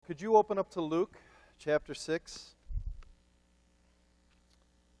Could you open up to Luke chapter 6?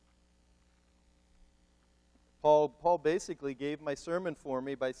 Paul basically gave my sermon for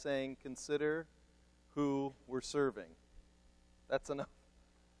me by saying, consider who we're serving. That's enough.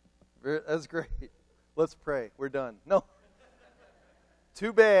 That's great. Let's pray. We're done. No.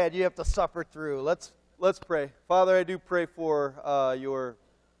 Too bad you have to suffer through. Let's pray. Father, I do pray for I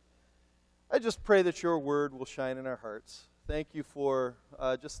just pray that your word will shine in our hearts. Thank you for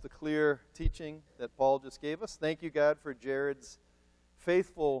just the clear teaching that Paul just gave us. Thank you, God, for Jared's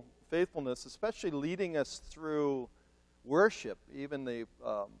faithfulness, especially leading us through worship, even the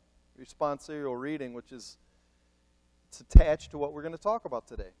responsorial reading, which is attached to what we're going to talk about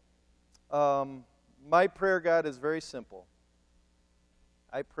today. My prayer, God, is very simple.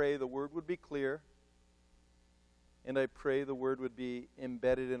 I pray the word would be clear, and I pray the word would be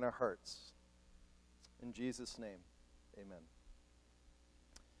embedded in our hearts. In Jesus' name, amen.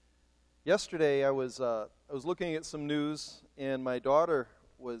 Yesterday, I was looking at some news, and my daughter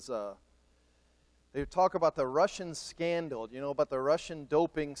was. They talk about the Russian scandal. You know about the Russian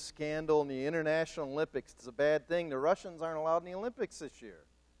doping scandal in the International Olympics. It's a bad thing. The Russians aren't allowed in the Olympics this year.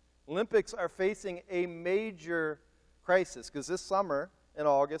 Olympics are facing a major crisis because this summer in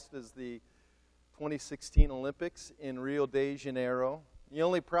August is the 2016 Olympics in Rio de Janeiro. The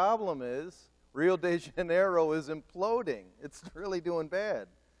only problem is Rio de Janeiro is imploding. It's really doing bad.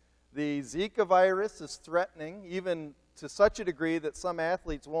 The Zika virus is threatening, even to such a degree that some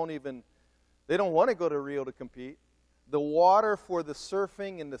athletes they don't want to go to Rio to compete. The water for the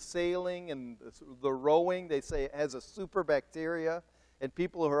surfing and the sailing and the rowing, they say, has a super bacteria, and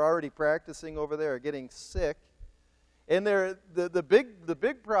people who are already practicing over there are getting sick. And the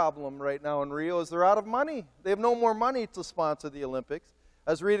big problem right now in Rio is they're out of money. They have no more money to sponsor the Olympics.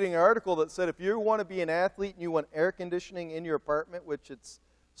 I was reading an article that said if you want to be an athlete and you want air conditioning in your apartment, which it's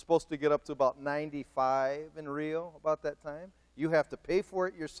supposed to get up to about 95 in Rio about that time, you have to pay for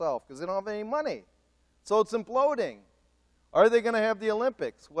it yourself because they don't have any money. So it's imploding. Are they going to have the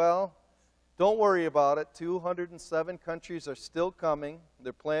Olympics? Well, don't worry about it. 207 countries are still coming.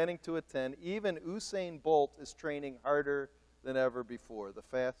 They're planning to attend. Even Usain Bolt is training harder than ever before, the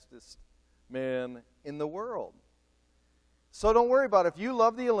fastest man in the world. So don't worry about it. If you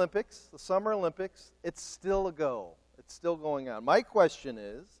love the Olympics, the Summer Olympics, it's still a go. It's still going on. My question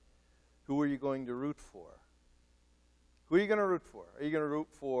is, who are you going to root for? Who are you going to root for? Are you going to root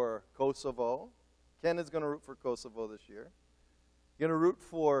for Kosovo? Ken is going to root for Kosovo this year. You're going to root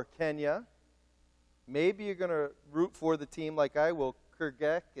for Kenya. Maybe you're going to root for the team like I will,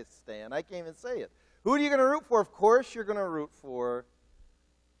 Kyrgyzstan. I can't even say it. Who are you going to root for? Of course you're going to root for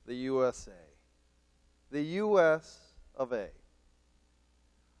the USA. The U.S. of A.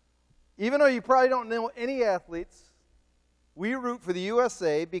 Even though you probably don't know any athletes, we root for the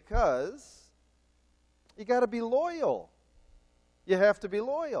USA because you got to be loyal. You have to be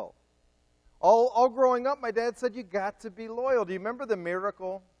loyal. All growing up, my dad said you got to be loyal. Do you remember the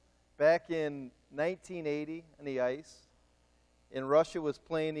miracle back in 1980 on the ice? And Russia was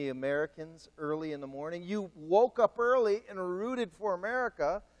playing the Americans early in the morning. You woke up early and rooted for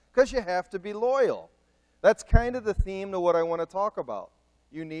America because you have to be loyal. That's kind of the theme to what I want to talk about.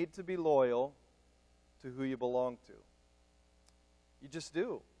 You need to be loyal to who you belong to. You just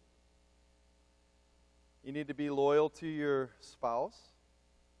do. You need to be loyal to your spouse.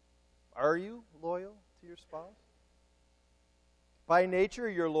 Are you loyal to your spouse? By nature,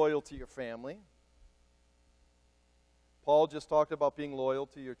 you're loyal to your family. Paul just talked about being loyal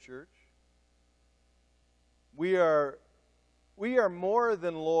to your church. We are more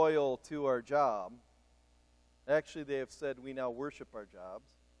than loyal to our job. Actually, they have said we now worship our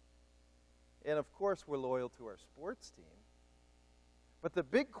jobs. And of course, we're loyal to our sports team. But the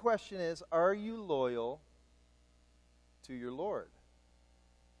big question is, are you loyal to your Lord?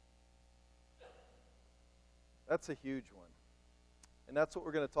 That's a huge one. And that's what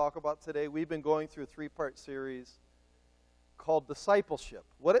we're going to talk about today. We've been going through a 3-part series called Discipleship.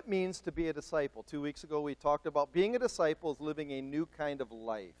 What it means to be a disciple. 2 weeks ago we talked about being a disciple is living a new kind of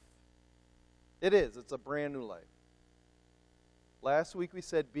life. It is. It's a brand new life. Last week we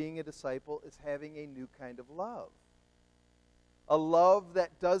said being a disciple is having a new kind of love. A love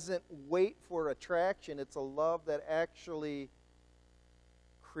that doesn't wait for attraction. It's a love that actually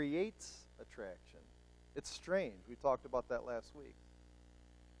creates attraction. It's strange. We talked about that last week.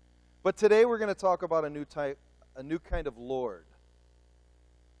 But today we're going to talk about a new kind of Lord.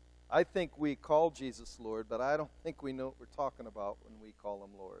 I think we call Jesus Lord, but I don't think we know what we're talking about when we call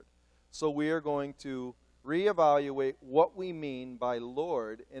him Lord. So we are going to reevaluate what we mean by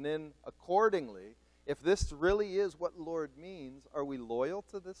Lord, and then accordingly, if this really is what Lord means, are we loyal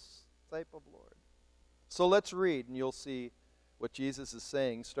to this type of Lord? So let's read, and you'll see what Jesus is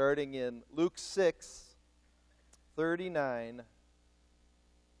saying, starting in Luke 6, 39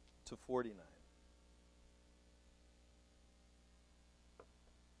 to 49.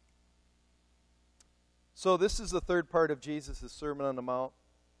 So this is the third part of Jesus' Sermon on the Mount.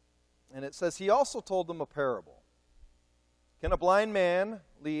 And it says, he also told them a parable. Can a blind man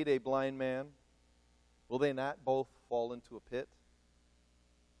lead a blind man? Will they not both fall into a pit?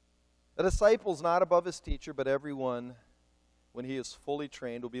 A disciple is not above his teacher, but everyone, when he is fully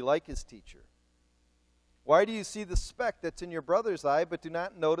trained, will be like his teacher. Why do you see the speck that's in your brother's eye, but do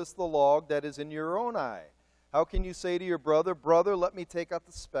not notice the log that is in your own eye? How can you say to your brother, brother, let me take out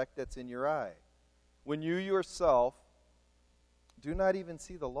the speck that's in your eye, when you yourself do not even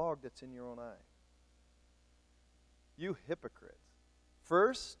see the log that's in your own eye? You hypocrite.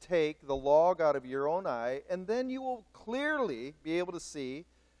 First take the log out of your own eye, and then you will clearly be able to see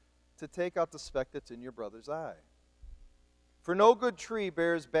to take out the speck that's in your brother's eye. For no good tree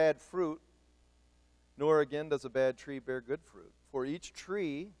bears bad fruit, nor again does a bad tree bear good fruit. For each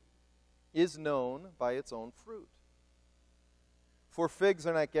tree is known by its own fruit. For figs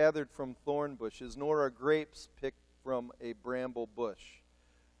are not gathered from thorn bushes, nor are grapes picked from a bramble bush.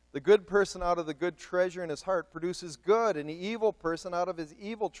 The good person out of the good treasure in his heart produces good, and the evil person out of his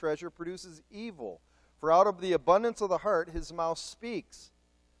evil treasure produces evil. For out of the abundance of the heart his mouth speaks.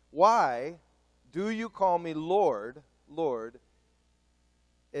 Why do you call me Lord, Lord,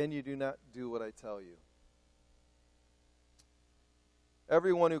 and you do not do what I tell you?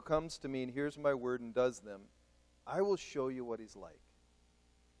 Everyone who comes to me and hears my word and does them, I will show you what he's like.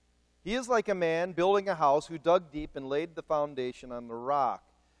 He is like a man building a house who dug deep and laid the foundation on the rock.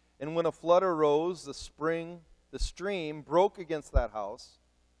 And when a flood arose, the stream broke against that house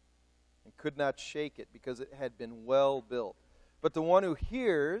and could not shake it because it had been well built. But the one who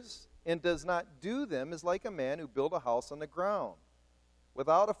hears and does not do them is like a man who built a house on the ground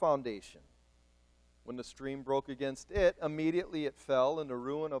without a foundation. When the stream broke against it, immediately it fell, and the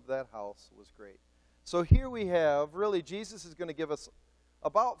ruin of that house was great. So here we have, really, Jesus is going to give us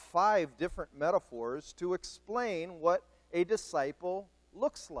about 5 different metaphors to explain what a disciple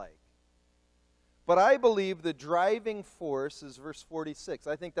looks like. But I believe the driving force is verse 46.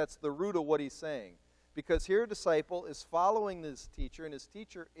 I think that's the root of what he's saying. Because here a disciple is following his teacher, and his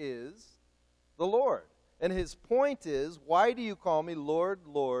teacher is the Lord. And his point is, why do you call me Lord,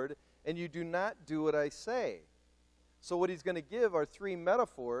 Lord, and you do not do what I say? So what he's going to give are 3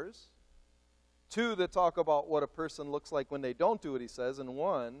 metaphors. 2 that talk about what a person looks like when they don't do what he says, and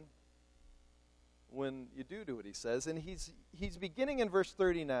 1 when you do what he says. And he's beginning in verse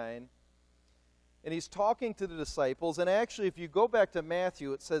 39, and he's talking to the disciples. And actually, if you go back to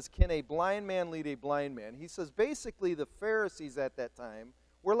Matthew, it says, can a blind man lead a blind man? He says basically the Pharisees at that time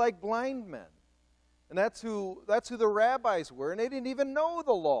were like blind men. And that's who the rabbis were, and they didn't even know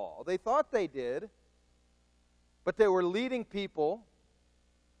the law. They thought they did, but they were leading people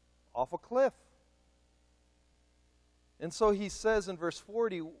off a cliff. And so he says in verse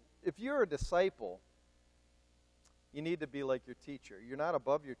 40, if you're a disciple, you need to be like your teacher. You're not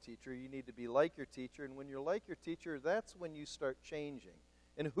above your teacher. You need to be like your teacher. And when you're like your teacher, that's when you start changing.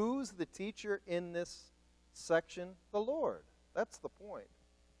 And who's the teacher in this section? The Lord. That's the point.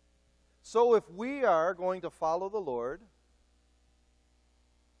 So if we are going to follow the Lord,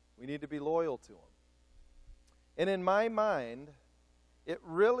 we need to be loyal to him. And in my mind, it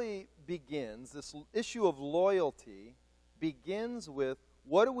really begins, this issue of loyalty begins with,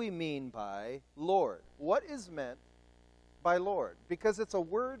 what do we mean by Lord? What is meant by Lord? Because it's a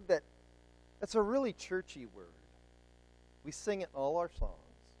word that's a really churchy word. We sing it in all our songs.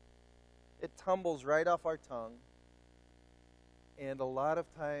 It tumbles right off our tongue. And a lot of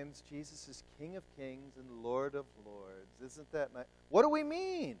times, Jesus is King of Kings and Lord of Lords. Isn't that nice? What do we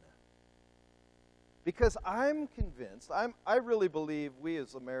mean? Because I'm convinced, I really believe we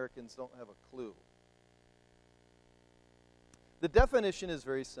as Americans don't have a clue. The definition is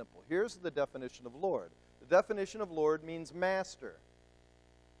very simple. Here's the definition of Lord. The definition of Lord means master.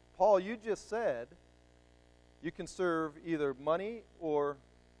 Paul, you just said you can serve either money or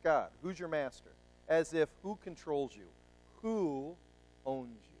God. Who's your master? As if, who controls you? Who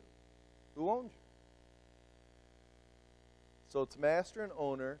owns you? Who owns you? So it's master and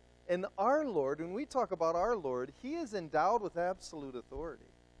owner. And our Lord, when we talk about our Lord, he is endowed with absolute authority.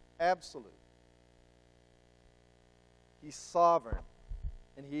 Absolute. He's sovereign.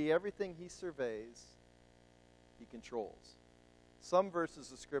 And everything he surveys, he controls. Some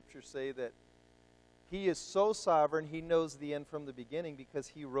verses of Scripture say that he is so sovereign, he knows the end from the beginning because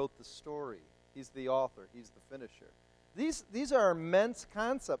he wrote the story. He's the author. He's the finisher. These are immense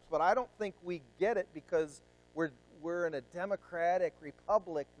concepts, but I don't think we get it because we're in a democratic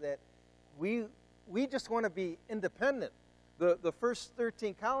republic that we just want to be independent. The first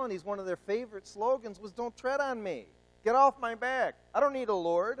 13 colonies, one of their favorite slogans was, "Don't tread on me. Get off my back. I don't need a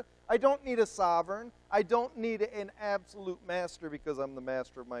lord. I don't need a sovereign. I don't need an absolute master because I'm the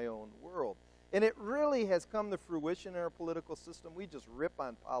master of my own world." And it really has come to fruition in our political system. We just rip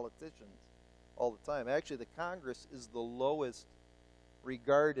on politicians all the time. Actually, the Congress is the lowest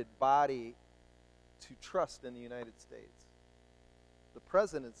regarded body to trust in the United States. The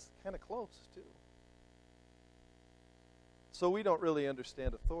president's kind of close, too. So we don't really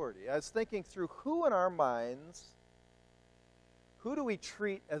understand authority. I was thinking through who in our minds, who do we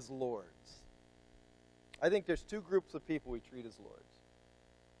treat as lords? I think there's two groups of people we treat as lords.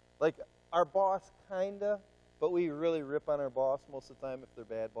 Like our boss, kinda, but we really rip on our boss most of the time if they're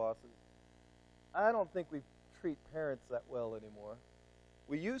bad bosses. I don't think we treat parents that well anymore.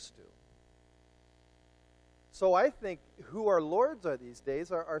 We used to. So I think who our lords are these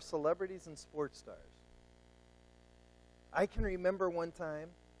days are celebrities and sports stars. I can remember one time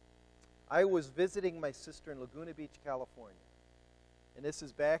I was visiting my sister in Laguna Beach, California. And this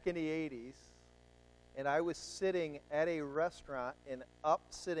is back in the 80s. And I was sitting at a restaurant, and up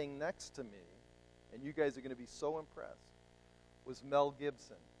sitting next to me, and you guys are going to be so impressed, was Mel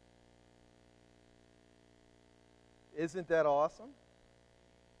Gibson. Isn't that awesome?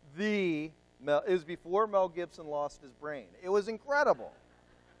 It was before Mel Gibson lost his brain. It was incredible.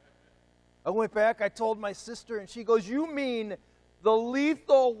 I went back, I told my sister, and she goes, "You mean the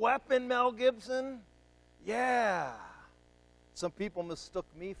Lethal Weapon Mel Gibson?" Yeah. Some people mistook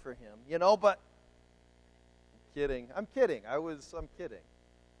me for him, but I'm kidding. I'm kidding.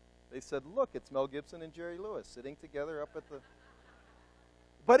 They said, "Look, it's Mel Gibson and Jerry Lewis sitting together up at the..."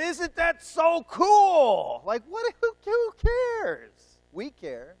 But isn't that so cool? Like, who cares? We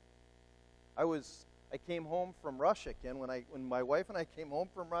care. I came home from Russia, Ken. When my wife and I came home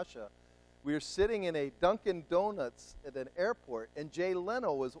from Russia, we were sitting in a Dunkin' Donuts at an airport, and Jay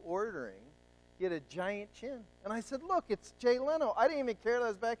Leno was ordering. He had a giant chin. And I said, "Look, it's Jay Leno." I didn't even care that I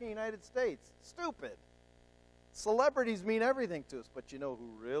was back in the United States. Stupid. Celebrities mean everything to us, but you know who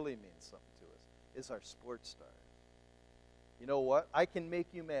really means something to us is our sports stars. You know what? I can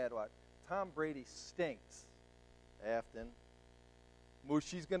make you mad. What? Tom Brady stinks. Afton.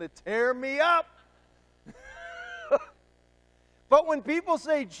 Mushi's going to tear me up. But when people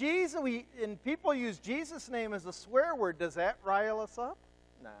say Jesus, and people use Jesus' name as a swear word, does that rile us up?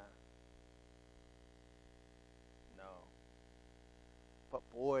 Nah. No. But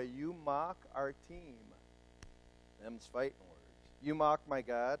boy, you mock our team. Them's fighting words. You mock my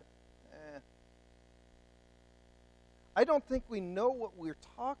God? I don't think we know what we're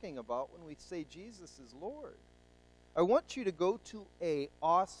talking about when we say Jesus is Lord. I want you to go to a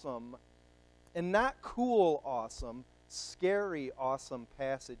awesome, and not cool awesome, scary awesome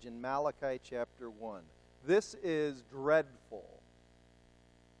passage in Malachi chapter 1. This is dreadful.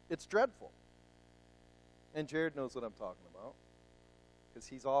 It's dreadful. And Jared knows what I'm talking about, because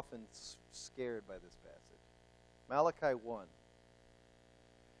he's often scared by this passage. Malachi 1.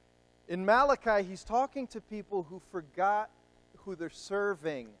 In Malachi, he's talking to people who forgot who they're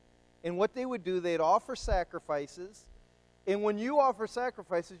serving. And what they would do, they'd offer sacrifices. And when you offer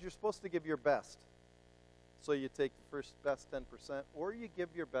sacrifices, you're supposed to give your best. So you take the best 10%, or you give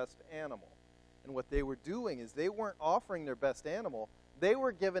your best animal. And what they were doing is they weren't offering their best animal. They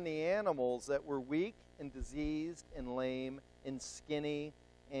were giving the animals that were weak and diseased and lame and skinny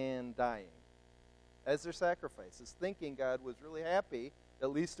and dying as their sacrifices, thinking God was really happy.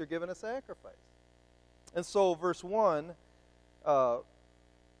 At least they're giving a sacrifice. And so verse 1,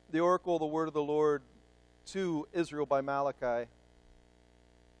 the oracle, the word of the Lord to Israel by Malachi.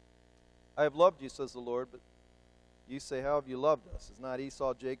 "I have loved you, says the Lord, but you say, how have you loved us? Is not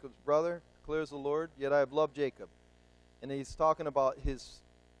Esau Jacob's brother, declares the Lord? Yet I have loved Jacob." And he's talking about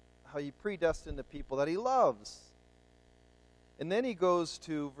how he predestined the people that he loves. And then he goes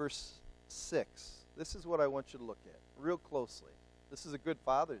to verse 6. This is what I want you to look at real closely. This is a good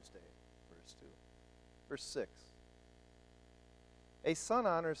Father's Day, verse 2. Verse 6. "A son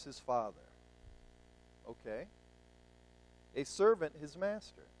honors his father." Okay. "A servant his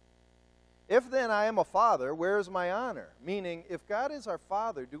master. If then I am a father, where is my honor?" Meaning, if God is our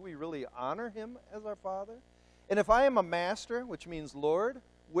father, do we really honor him as our father? "And if I am a master," which means Lord,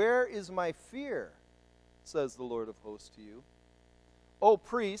 "where is my fear? Says the Lord of hosts to you. O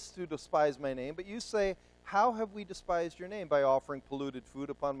priests who despise my name, but you say, how have we despised your name? By offering polluted food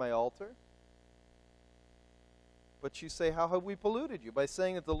upon my altar?" But you say, how have we polluted you? By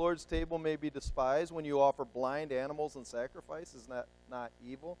saying that the Lord's table may be despised when you offer blind animals and sacrifice, is that not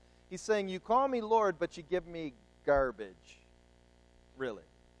evil? He's saying, you call me Lord, but you give me garbage. Really.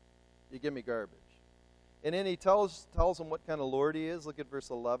 You give me garbage. And then he tells them what kind of Lord he is. Look at verse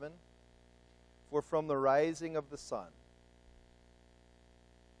 11. For from the rising of the sun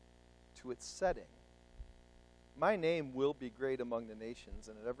to its setting, my name will be great among the nations,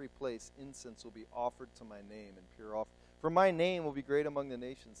 and at every place incense will be offered to my name and pure offering. For my name will be great among the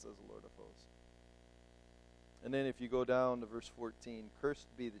nations, says the Lord of hosts. And then if you go down to verse 14, cursed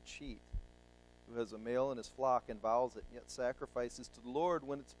be the cheat who has a male in his flock and vows it, and yet sacrifices to the Lord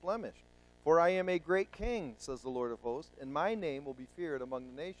when it's blemished. For I am a great king, says the Lord of hosts, and my name will be feared among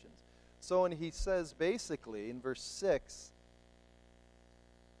the nations. So, and he says basically in verse 6,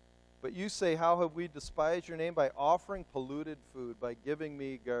 but you say, how have we despised your name? By offering polluted food, by giving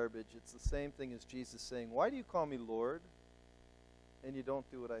me garbage. It's the same thing as Jesus saying, why do you call me Lord and you don't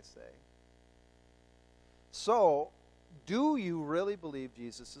do what I say? So, do you really believe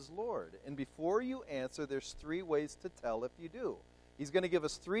Jesus is Lord? And before you answer, there's 3 ways to tell if you do. He's going to give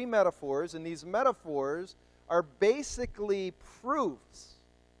us 3 metaphors, and these metaphors are basically proofs,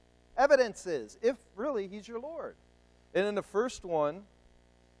 evidences, if really he's your Lord. And in the first one,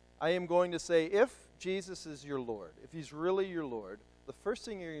 I am going to say, if Jesus is your Lord, if he's really your Lord, the first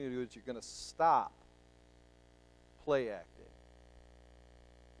thing you're going to do is you're going to stop play acting.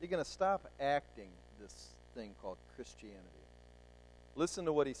 You're going to stop acting this thing called Christianity. Listen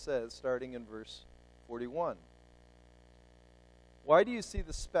to what he says, starting in verse 41. Why do you see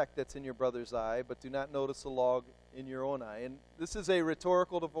the speck that's in your brother's eye, but do not notice the log in your own eye? And this is a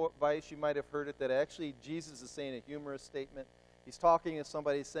rhetorical device. You might have heard it, that actually Jesus is saying a humorous statement. He's talking to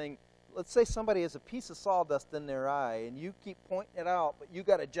somebody saying, let's say somebody has a piece of sawdust in their eye, and you keep pointing it out, but you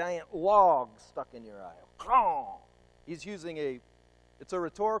got a giant log stuck in your eye. He's using it's a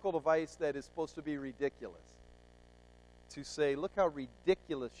rhetorical device that is supposed to be ridiculous. To say, look how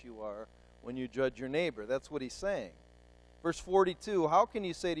ridiculous you are when you judge your neighbor. That's what he's saying. Verse 42, how can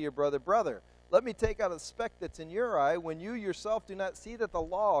you say to your brother, brother, let me take out a speck that's in your eye when you yourself do not see that the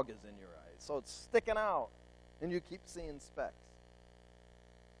log is in your eye? So it's sticking out, and you keep seeing specks.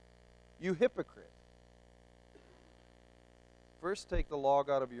 You hypocrite. First take the log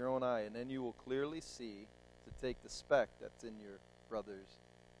out of your own eye, and then you will clearly see to take the speck that's in your brother's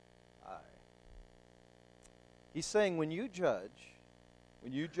eye. He's saying when you judge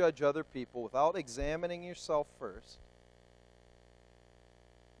other people without examining yourself first,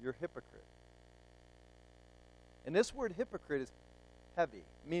 you're a hypocrite. And this word hypocrite is heavy.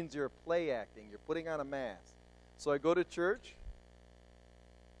 It means you're play acting. You're putting on a mask. So I go to church.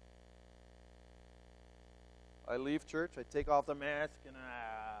 I leave church. I take off the mask and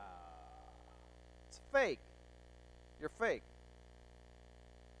it's fake. You're fake.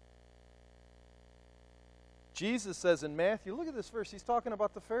 Jesus says in Matthew, look at this verse. He's talking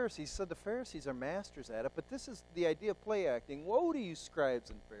about the Pharisees. He said the Pharisees are masters at it, but this is the idea of play acting. Woe to you, scribes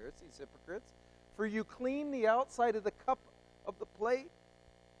and Pharisees, hypocrites, for you clean the outside of the cup of the plate,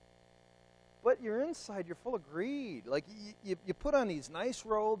 but your inside, you're full of greed. Like you put on these nice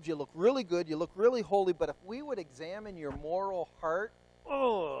robes, you look really good, you look really holy, but if we would examine your moral heart,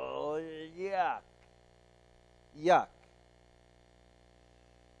 oh, yuck. Yuck.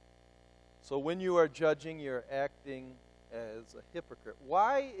 So when you are judging, you're acting as a hypocrite.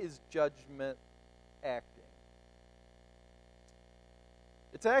 Why is judgment acting?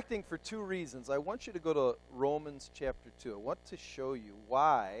 It's acting for 2 reasons. I want you to go to Romans chapter 2. I want to show you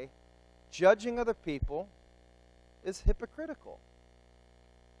why judging other people is hypocritical.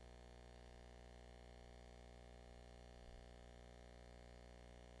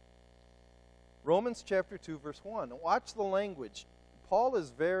 Romans chapter 2, verse 1. Watch the language. Paul is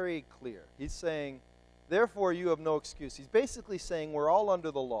very clear. He's saying, therefore you have no excuse. He's basically saying we're all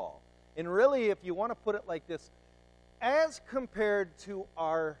under the law. And really, if you want to put it like this, as compared to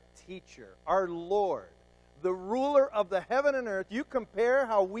our teacher, our Lord, the ruler of the heaven and earth, you compare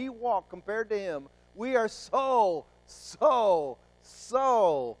how we walk compared to him, we are so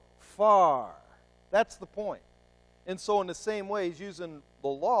far. That's the point. And so in the same way, he's using the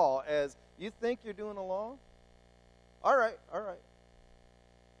law as, you think you're doing the law? All right.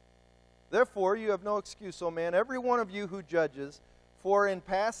 Therefore, you have no excuse, O man, every one of you who judges, for in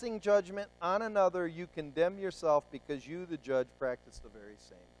passing judgment on another, you condemn yourself because you, the judge, practice the very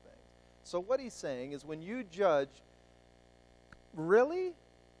same thing. So what he's saying is when you judge, really?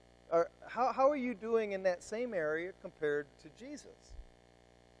 Or how are you doing in that same area compared to Jesus?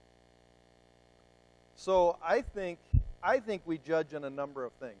 So I think we judge on a number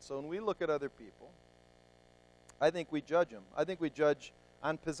of things. So when we look at other people, I think we judge them. I think we judge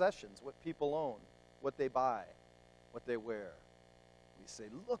on possessions, what people own, what they buy, what they wear. We say,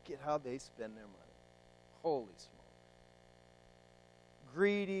 look at how they spend their money. Holy smokes.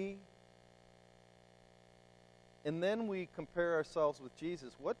 Greedy. And then we compare ourselves with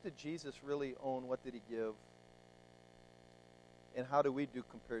Jesus. What did Jesus really own? What did he give? And how do we do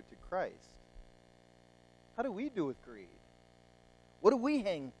compared to Christ? How do we do with greed? What do we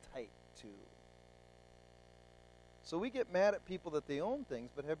hang tight to? So we get mad at people that they own things,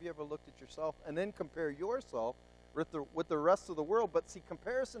 but have you ever looked at yourself and then compare yourself with the rest of the world? But see,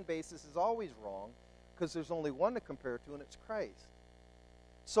 comparison basis is always wrong because there's only one to compare to, and it's Christ.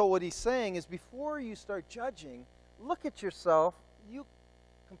 So what he's saying is before you start judging, look at yourself. You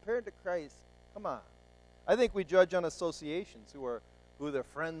compared to Christ, come on. I think we judge on associations, who their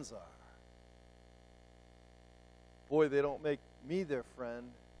friends are. Boy, they don't make me their friend.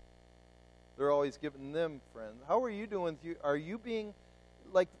 They're always giving them friends. How are you doing? Are you being,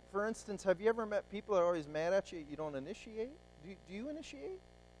 like, for instance, have you ever met people that are always mad at you? You don't initiate? Do you initiate?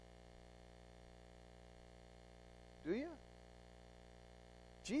 Do you?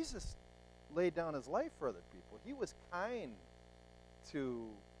 Jesus laid down his life for other people. He was kind to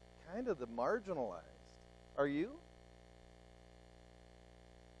kind of the marginalized. Are you?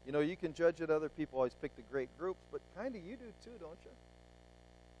 You know, you can judge that other people always pick the great groups, but kind of you do too, don't you?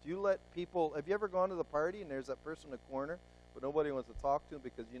 Do you let people, have you ever gone to the party and there's that person in the corner, but nobody wants to talk to him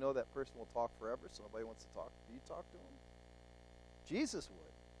because you know that person will talk forever, so nobody wants to talk? Do you talk to him? Jesus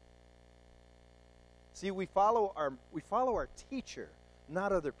would. See, we follow our teacher,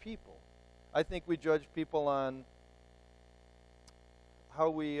 not other people. I think we judge people on how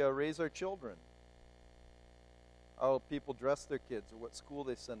we raise our children, how people dress their kids, or what school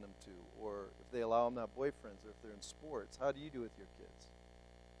they send them to, or if they allow them to have boyfriends, or if they're in sports. How do you do with your kids?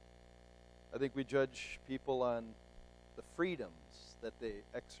 I think we judge people on the freedoms that they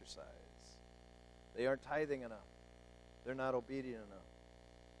exercise. They aren't tithing enough. They're not obedient enough.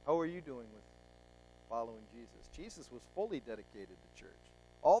 How are you doing with following Jesus? Jesus was fully dedicated to church.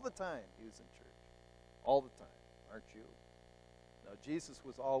 All the time he was in church. All the time. Aren't you? No, Jesus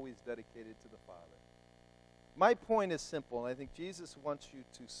was always dedicated to the Father. My point is simple, and I think Jesus wants you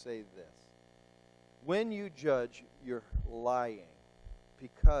to say this. When you judge, you're lying,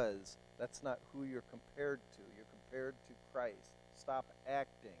 because that's not who you're compared to. You're compared to Christ. Stop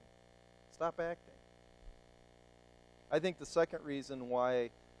acting. Stop acting. I think the second reason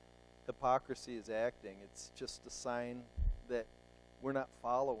why hypocrisy is acting, it's just a sign that we're not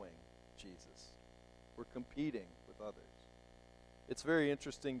following Jesus. We're competing with others. It's very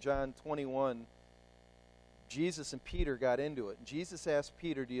interesting, John 21, Jesus and Peter got into it. And Jesus asked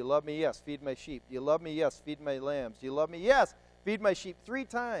Peter, do you love me? Yes, feed my sheep. Do you love me? Yes, feed my lambs. Do you love me? Yes, feed my sheep 3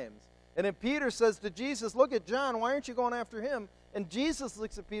 times. And then Peter says to Jesus, look at John, why aren't you going after him? And Jesus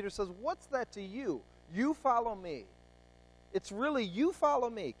looks at Peter and says, what's that to you? You follow me. It's really you follow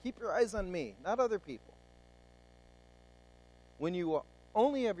me. Keep your eyes on me, not other people. When you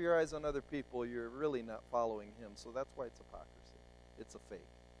only have your eyes on other people, you're really not following him. So that's why it's hypocrisy. It's a fake.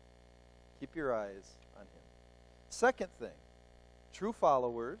 Keep your eyes on him. Second thing, true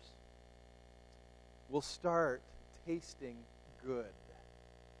followers will start tasting good.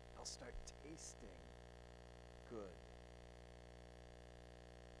 They'll start tasting good.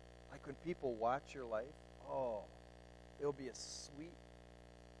 Like when people watch your life, oh, there'll be a sweet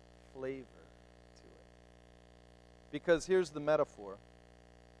flavor to it. Because here's the metaphor.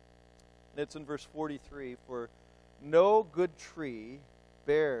 And it's in verse 43. For no good tree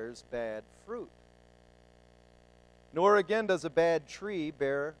bears bad fruit, nor again does a bad tree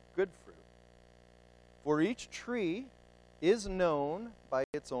bear good fruit. For each tree is known by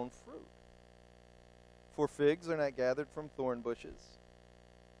its own fruit. For figs are not gathered from thorn bushes,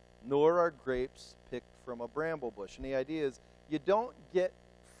 nor are grapes picked from a bramble bush. And the idea is you don't get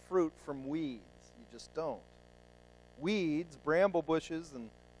fruit from weeds. You just don't. Weeds, bramble bushes, and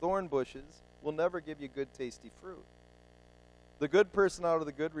thorn bushes will never give you good, tasty fruit. The good person out of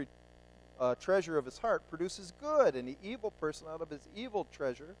the good treasure of his heart produces good, and the evil person out of his evil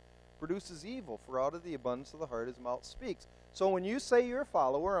treasure produces evil. For out of the abundance of the heart his mouth speaks. So when you say you're a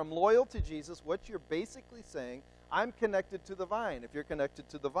follower, I'm loyal to Jesus, what you're basically saying, I'm connected to the vine. If you're connected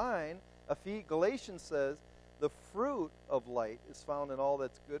to the vine, Galatians says the fruit of light is found in all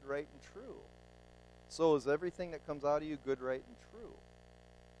that's good, right, and true. So is everything that comes out of you good, right, and true?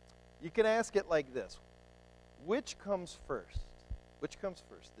 You can ask it like this. Which comes first? Which comes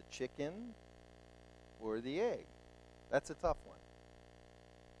first, the chicken or the egg? That's a tough one.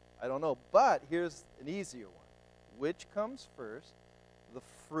 I don't know, but here's an easier one. Which comes first, the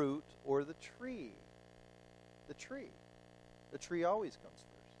fruit or the tree? the tree. The tree always comes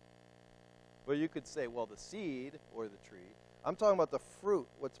first. But you could say, well, the seed or the tree. I'm talking about the fruit,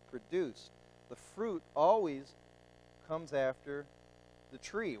 what's produced. The fruit always comes after the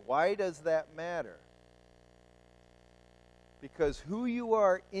tree. Why does that matter? Because who you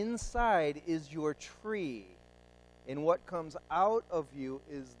are inside is your tree. And what comes out of you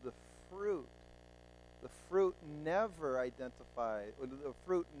is the fruit. The fruit never the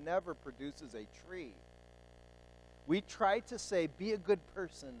fruit never produces a tree. We try to say, be a good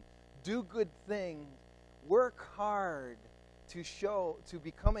person, do good things, work hard to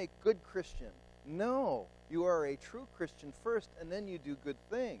become a good Christian. No, you are a true Christian first, and then you do good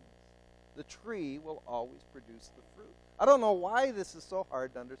things. The tree will always produce the fruit. I don't know why this is so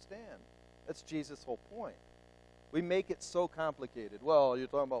hard to understand. That's Jesus' whole point. We make it so complicated. Well, you're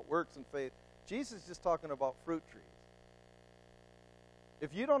talking about works and faith. Jesus is just talking about fruit trees.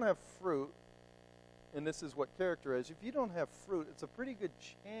 If you don't have fruit, and this is what character is, if you don't have fruit, it's a pretty good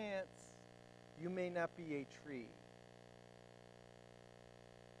chance you may not be a tree.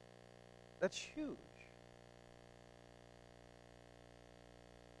 That's huge.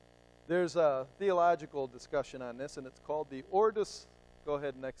 There's a theological discussion on this, and it's called the Ordo. Go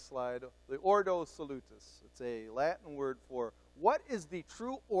ahead, next slide. The Ordo Salutis. It's a Latin word for what is the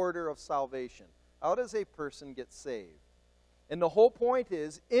true order of salvation? How does a person get saved? And the whole point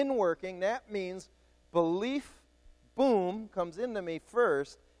is, in working, that means belief, boom, comes into me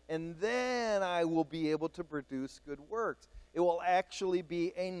first, and then I will be able to produce good works. It will actually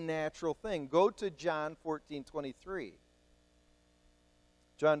be a natural thing. Go to John 14:23.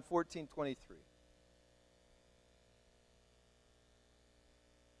 John 14:23.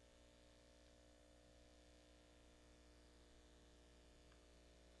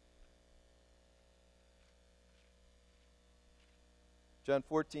 John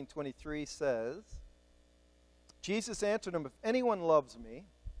 14:23 says, Jesus answered him, if anyone loves me,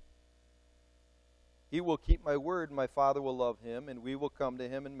 he will keep my word, and my Father will love him, and we will come to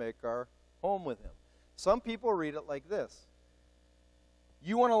him and make our home with him. Some people read it like this.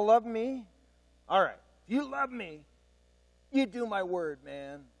 You want to love me? All right. If you love me, you do my word,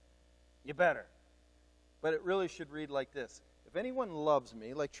 man. You better. But it really should read like this. If anyone loves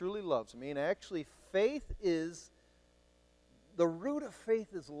me, like truly loves me, and actually faith is, the root of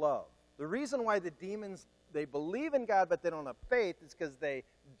faith is love. The reason why the demons, they believe in God, but they don't have faith is because they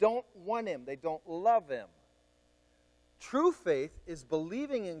don't want him. They don't love him. True faith is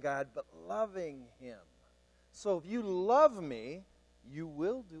believing in God, but loving him. So if you love me, you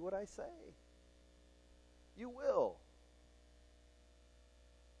will do what I say. You will.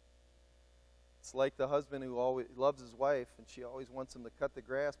 It's like the husband who always loves his wife, and she always wants him to cut the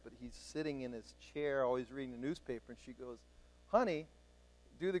grass, but he's sitting in his chair, always reading the newspaper, and she goes, honey,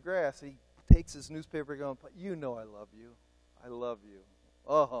 do the grass. He takes his newspaper going, you know I love you. I love you.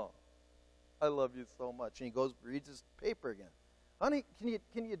 Uh-huh. I love you so much. And he goes, reads his paper again. Honey,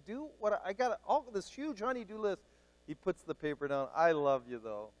 can you do what I got all this huge honey-do list. He puts the paper down. I love you,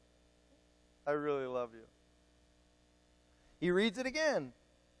 though. I really love you. He reads it again.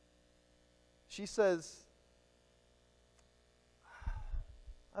 She says,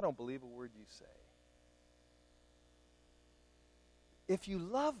 I don't believe a word you say. If you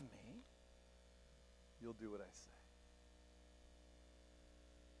love me, you'll do what I say.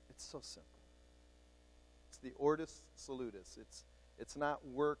 It's so simple. It's the Ortus Salutis. It's not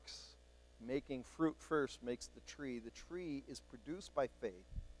works. Making fruit first makes the tree. The tree is produced by faith,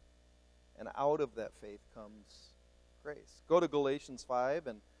 and out of that faith comes grace. Go to Galatians 5,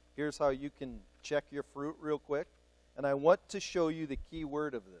 and here's how you can check your fruit real quick. And I want to show you the key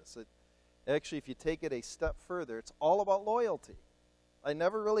word of this. Actually, if you take it a step further, it's all about loyalty. I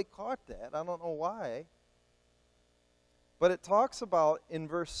never really caught that. I don't know why. But it talks about in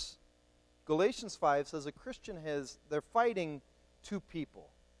Galatians 5 says a Christian they're fighting two people.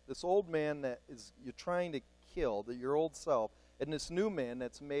 This old man that you're trying to kill, your old self, and this new man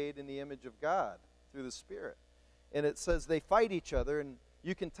that's made in the image of God through the Spirit. And it says they fight each other, and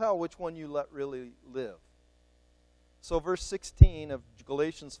you can tell which one you let really live. So verse 16 of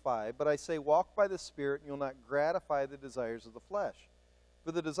Galatians 5, but I say walk by the Spirit, and you'll not gratify the desires of the flesh.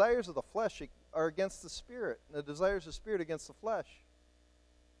 For the desires of the flesh are against the Spirit, and the desires of the Spirit against the flesh.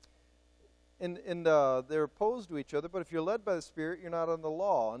 And they're opposed to each other, but if you're led by the Spirit, you're not under the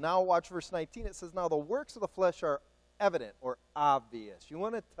law. And now watch verse 19. It says, now the works of the flesh are evident or obvious. You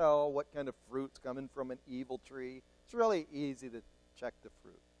want to tell what kind of fruit's coming from an evil tree? It's really easy to check the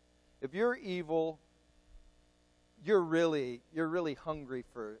fruit. If you're evil, you're really hungry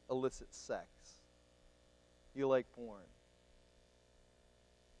for illicit sex. You like porn.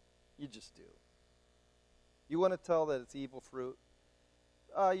 You just do. You want to tell that it's evil fruit?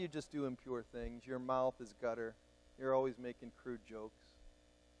 You just do impure things. Your mouth is gutter. You're always making crude jokes.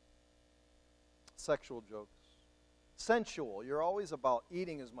 Sexual jokes. Sensual. You're always about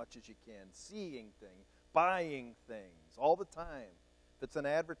eating as much as you can, seeing things, buying things all the time. If it's an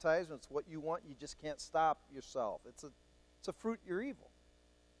advertisement, it's what you want, you just can't stop yourself. It's a fruit, you're evil.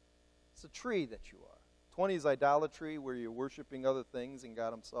 It's a tree that you are. 20 is idolatry, where you're worshiping other things and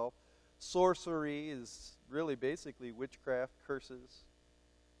God himself. Sorcery is really basically witchcraft, curses.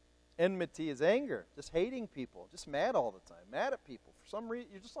 Enmity is anger, just hating people, just mad all the time, mad at people. For some reason,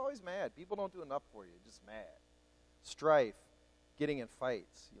 you're just always mad. People don't do enough for you, just mad. Strife, getting in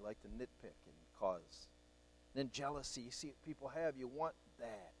fights. You like to nitpick and cause. And then jealousy, you see what people have, you want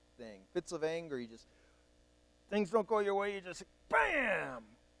that thing. Fits of anger, things don't go your way, you just, bam,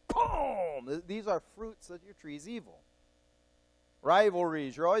 boom. These are fruits that your tree's evil.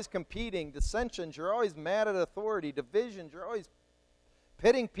 Rivalries, you're always competing. Dissensions, you're always mad at authority. Divisions, you're always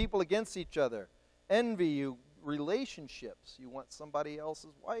pitting people against each other. Envy, relationships. You want somebody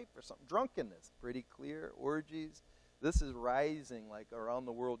else's wife or something. Drunkenness, pretty clear. Orgies. This is rising like around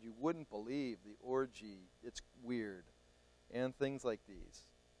the world. You wouldn't believe the orgy. It's weird. And things like these.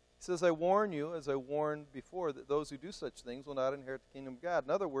 He says, I warn you, as I warned before, that those who do such things will not inherit the kingdom of God. In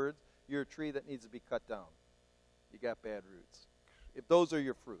other words, you're a tree that needs to be cut down. You got bad roots. If those are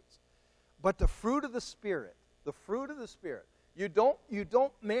your fruits. But the fruit of the Spirit, you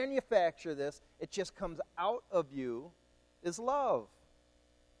don't manufacture this, it just comes out of you, is love,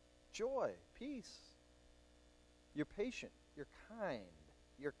 joy, peace. You're patient, you're kind.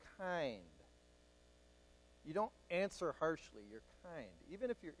 You don't answer harshly, you're kind. Even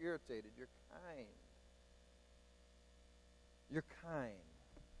if you're irritated, you're kind. You're kind.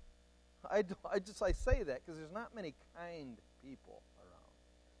 I say that because there's not many kind people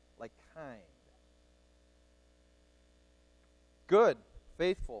around. Like kind. Good,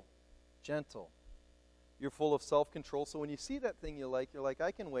 faithful, gentle. You're full of self-control. So when you see that thing you like, you're like,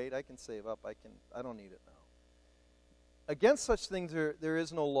 I can wait, I can save up, I don't need it now. Against such things there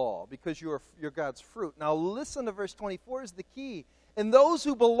is no law, because you're God's fruit. Now listen to verse 24 is the key. And those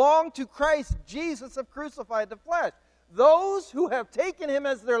who belong to Christ Jesus have crucified the flesh. Those who have taken him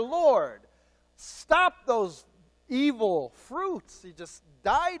as their Lord, stop those evil fruits. You just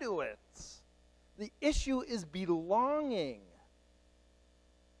die to it. The issue is belonging.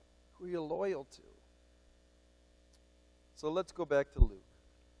 Who are you loyal to? So let's go back to Luke.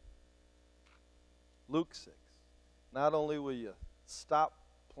 Luke 6. Not only will you stop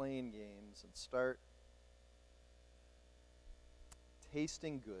playing games and start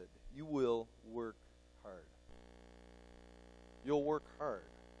tasting good, you will work hard. You'll work hard.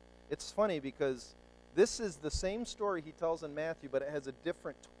 It's funny because this is the same story he tells in Matthew, but it has a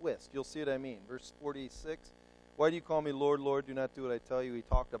different twist. You'll see what I mean. Verse 46, why do you call me Lord, Lord, do not do what I tell you? He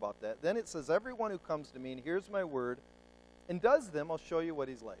talked about that. Then it says, everyone who comes to me and hears my word and does them, I'll show you what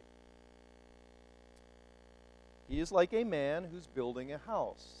he's like. He is like a man who's building a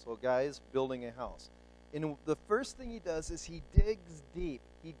house. So a guy is building a house. And the first thing he does is he digs deep.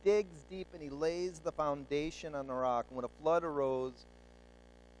 He digs deep and he lays the foundation on the rock. And when a flood arose,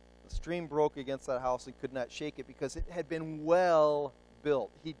 the stream broke against that house and could not shake it because it had been well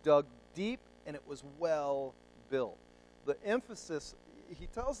built. He dug deep and it was well built. The emphasis, he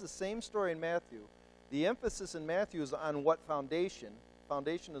tells the same story in Matthew. The emphasis in Matthew is on what foundation.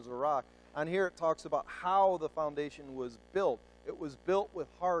 Foundation is a rock. On here it talks about how the foundation was built. It was built with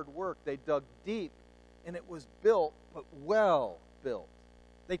hard work. They dug deep and it was built, but well built.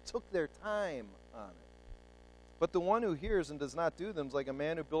 They took their time on it. But the one who hears and does not do them is like a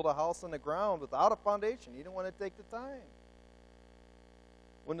man who built a house on the ground without a foundation. He didn't want to take the time.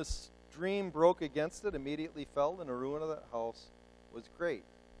 When the stream broke against it, immediately fell, and the ruin of that house was great.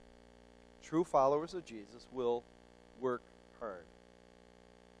 True followers of Jesus will work hard.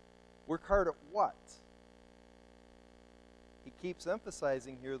 Work hard at what? He keeps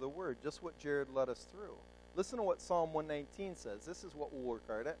emphasizing here the word, just what Jared led us through. Listen to what Psalm 119 says. This is what we'll work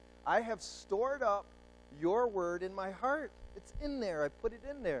hard at. I have stored up your word in my heart. It's in there. I put it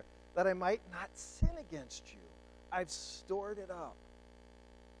in there that I might not sin against you. I've stored it up.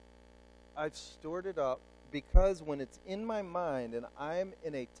 I've stored it up because when it's in my mind and I'm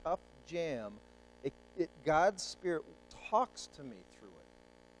in a tough jam, God's Spirit talks to me through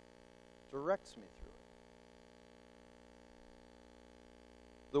it, directs me through it.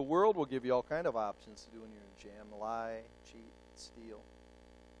 The world will give you all kind of options to do when you're in jam. Lie, cheat, steal.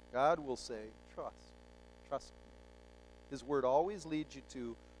 God will say, trust me. His word always leads you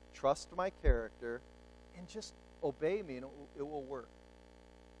to trust my character and just obey me and it will work.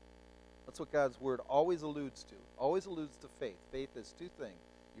 That's what God's word always alludes to. Always alludes to faith. Faith is two things.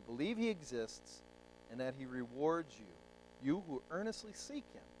 You believe he exists and that he rewards you who earnestly seek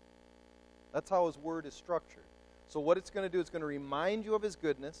him. That's how his word is structured. So what it's going to do, it's going to remind you of his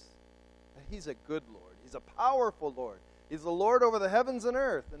goodness, that he's a good Lord. He's a powerful Lord. He's the Lord over the heavens and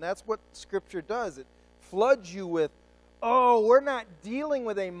earth. And that's what Scripture does. It floods you with, oh, we're not dealing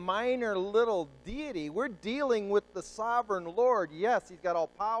with a minor little deity. We're dealing with the sovereign Lord. Yes, he's got all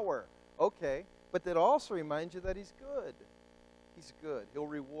power. Okay. But that also reminds you that he's good. He's good. He'll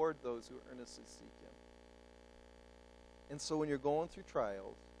reward those who earnestly seek him. And so when you're going through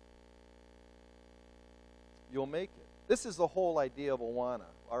trials, you'll make it. This is the whole idea of Awana.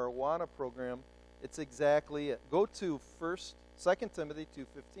 Our Awana program, it's exactly it. Go to 2 Timothy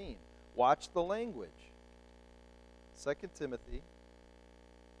 2:15. Watch the language. 2 Timothy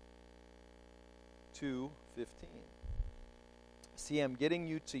 2:15. See, I'm getting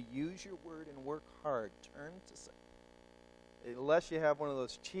you to use your word and work hard. Turn to, unless you have one of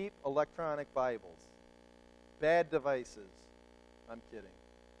those cheap electronic Bibles. Bad devices. I'm kidding.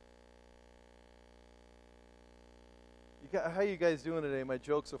 How you guys doing today? My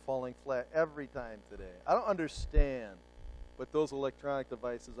jokes are falling flat every time today. I don't understand, but those electronic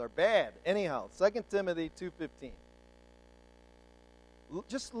devices are bad. Anyhow, 2 Timothy 2:15.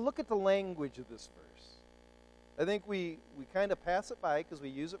 Just look at the language of this verse. I think we kind of pass it by because we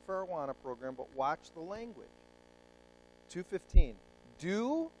use it for our Awana program, but watch the language. 2:15.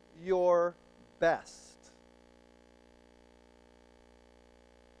 Do your best.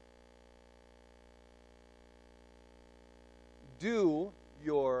 Do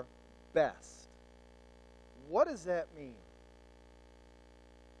your best. What does that mean?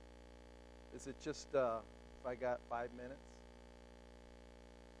 Is it just, if I got 5 minutes?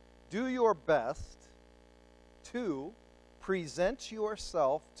 Do your best to present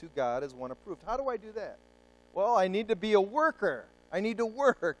yourself to God as one approved. How do I do that? Well, I need to be a worker. I need to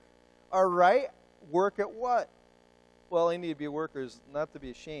work. All right? Work at what? Well, I need to be a worker is not to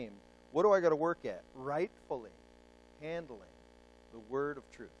be ashamed. What do I got to work at? Rightfully handling the word of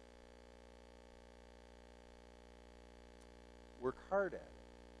truth. Work hard at it.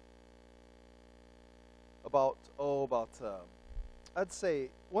 I'd say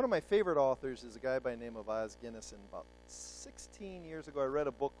one of my favorite authors is a guy by the name of Os Guinness. And about 16 years ago, I read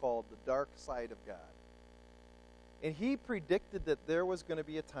a book called The Dark Side of God. And he predicted that there was going to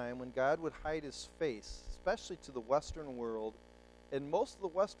be a time when God would hide his face, especially to the Western world, and most of the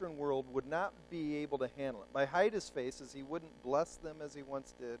Western world would not be able to handle it. By hide his face is he wouldn't bless them as he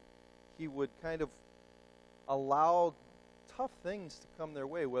once did. He would kind of allow tough things to come their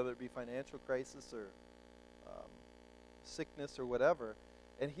way, whether it be financial crisis or sickness or whatever.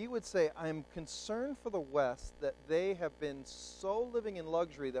 And he would say, I'm concerned for the West that they have been so living in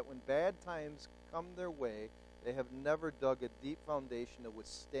luxury that when bad times come their way, they have never dug a deep foundation to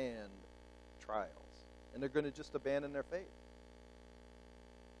withstand trials. And they're going to just abandon their faith.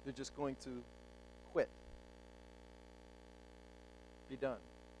 They're just going to quit. Be done.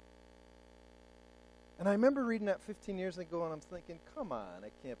 And I remember reading that 15 years ago, and I'm thinking, come on,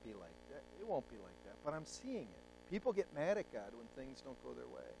 it can't be like that. It won't be like that. But I'm seeing it. People get mad at God when things don't go their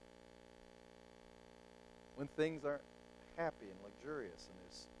way. When things aren't happy and luxurious and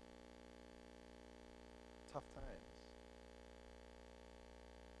there's tough times.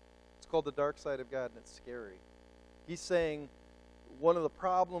 It's called The Dark Side of God, and it's scary. He's saying one of the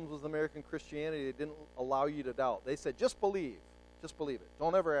problems with American Christianity, they didn't allow you to doubt. They said, just believe. Just believe it.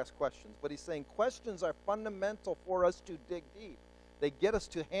 Don't ever ask questions. But he's saying questions are fundamental for us to dig deep. They get us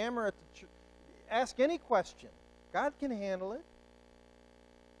to hammer at the ask any question. God can handle it.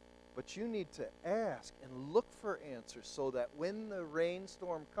 But you need to ask and look for answers so that when the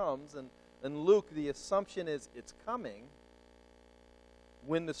rainstorm comes, and Luke, the assumption is it's coming.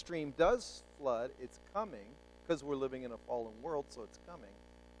 When the stream does flood, it's coming because we're living in a fallen world, so it's coming.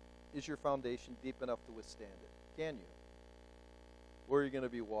 Is your foundation deep enough to withstand it? Can you? Or are you going to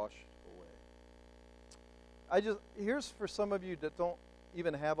be washed away? Here's for some of you that don't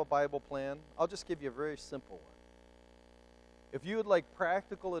even have a Bible plan, I'll just give you a very simple one. If you would like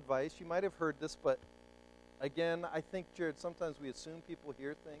practical advice, you might have heard this, but again, I think, Jared, sometimes we assume people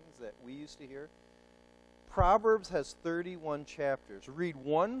hear things that we used to hear. Proverbs has 31 chapters. Read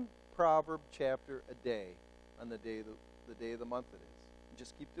one proverb chapter a day on the day of the month it is. And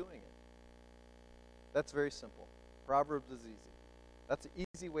just keep doing it. That's very simple. Proverbs is easy. That's an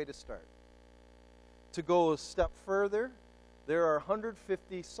easy way to start. To go a step further, there are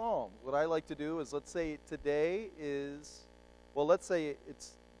 150 Psalms. What I like to do is, let's say today is, let's say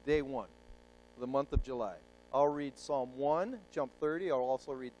it's day 1, the month of July. I'll read Psalm 1, jump 30. I'll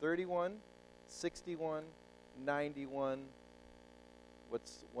also read 31, 61, 91.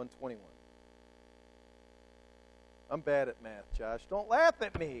 What's 121? I'm bad at math, Josh. Don't laugh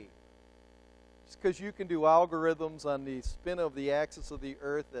at me. Just because you can do algorithms on the spin of the axis of the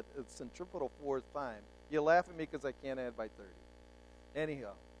earth at its centripetal fourth time, you laugh at me because I can't add by 30.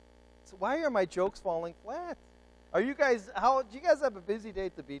 Anyhow, so why are my jokes falling flat? Are you guys, did you guys have a busy day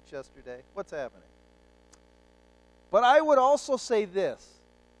at the beach yesterday? What's happening? But I would also say this.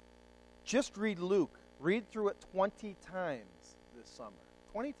 Just read Luke. Read through it 20 times this summer.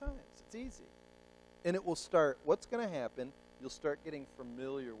 20 times. It's easy. And it will start, what's going to happen? You'll start getting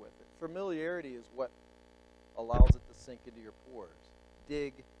familiar with it. Familiarity is what allows it to sink into your pores.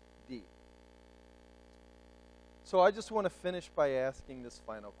 Dig deep. So I just want to finish by asking this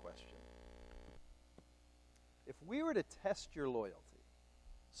final question. If we were to test your loyalty,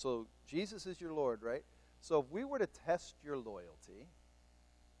 so Jesus is your Lord, right? So if we were to test your loyalty,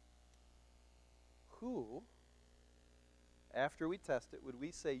 who, after we test it, would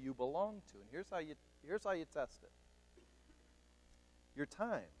we say you belong to? And here's how you test it. Your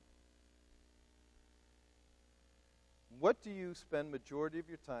time. What do you spend majority of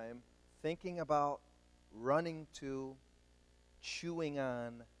your time thinking about, running to, chewing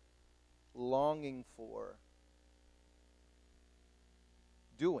on, longing for,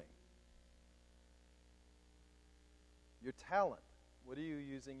 doing? Your talent. What are you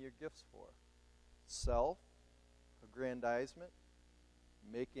using your gifts for? Self, aggrandizement,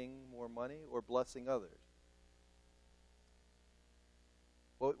 making more money, or blessing others?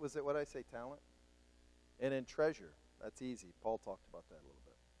 What was it? What did I say? Talent? And then treasure. That's easy. Paul talked about that a little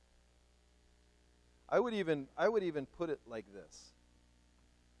bit. I would even put it like this.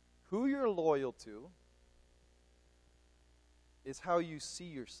 Who you're loyal to is how you see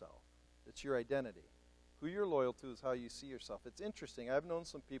yourself. It's your identity. Who you're loyal to is how you see yourself. It's interesting. I've known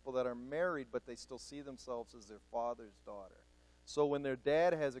some people that are married, but they still see themselves as their father's daughter. So when their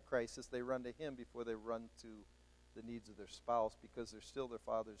dad has a crisis, they run to him before they run to the needs of their spouse, because they're still their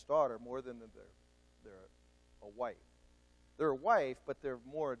father's daughter more than they're a wife. They're a wife, but they're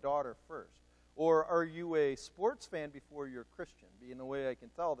more a daughter first. Or are you a sports fan before you're a Christian? Being the way I can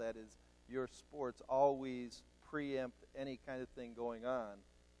tell that is your sports always preempt any kind of thing going on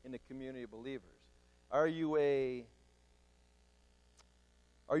in the community of believers. Are you a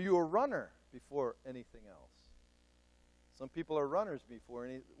runner before anything else? Some people are runners before,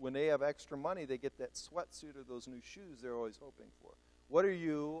 and when they have extra money, they get that sweatsuit or those new shoes they're always hoping for. What are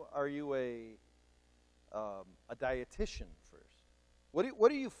you? Are you a dietitian first? What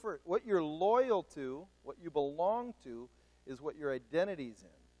are you first? What you're loyal to, what you belong to, is what your identity's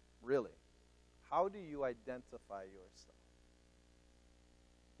in, really. How do you identify yourself?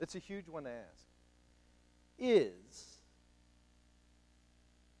 It's a huge one to ask. Is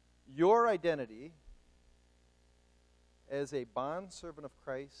your identity as a bondservant of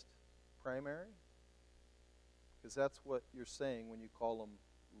Christ primary? Because that's what you're saying when you call him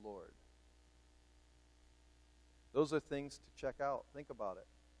Lord. Those are things to check out. Think about it.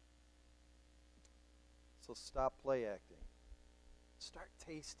 So stop play acting. Start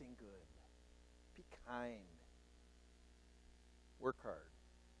tasting good. Be kind. Work hard.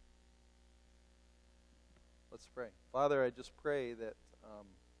 Let's pray. Father, I just pray that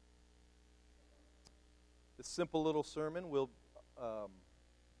this simple little sermon will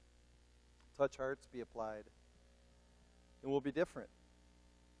touch hearts, be applied, and will be different.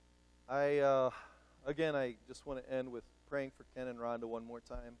 Again, I just want to end with praying for Ken and Rhonda one more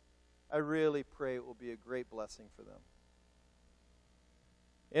time. I really pray it will be a great blessing for them.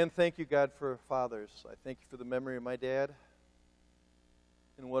 And thank you, God, for fathers. I thank you for the memory of my dad.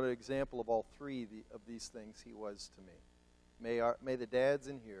 And what an example of all three of these things he was to me. May the dads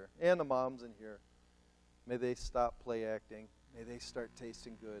in here and the moms in here, may they stop play acting. May they start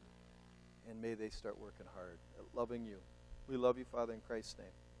tasting good. And may they start working hard at loving you. We love you, Father, in Christ's name.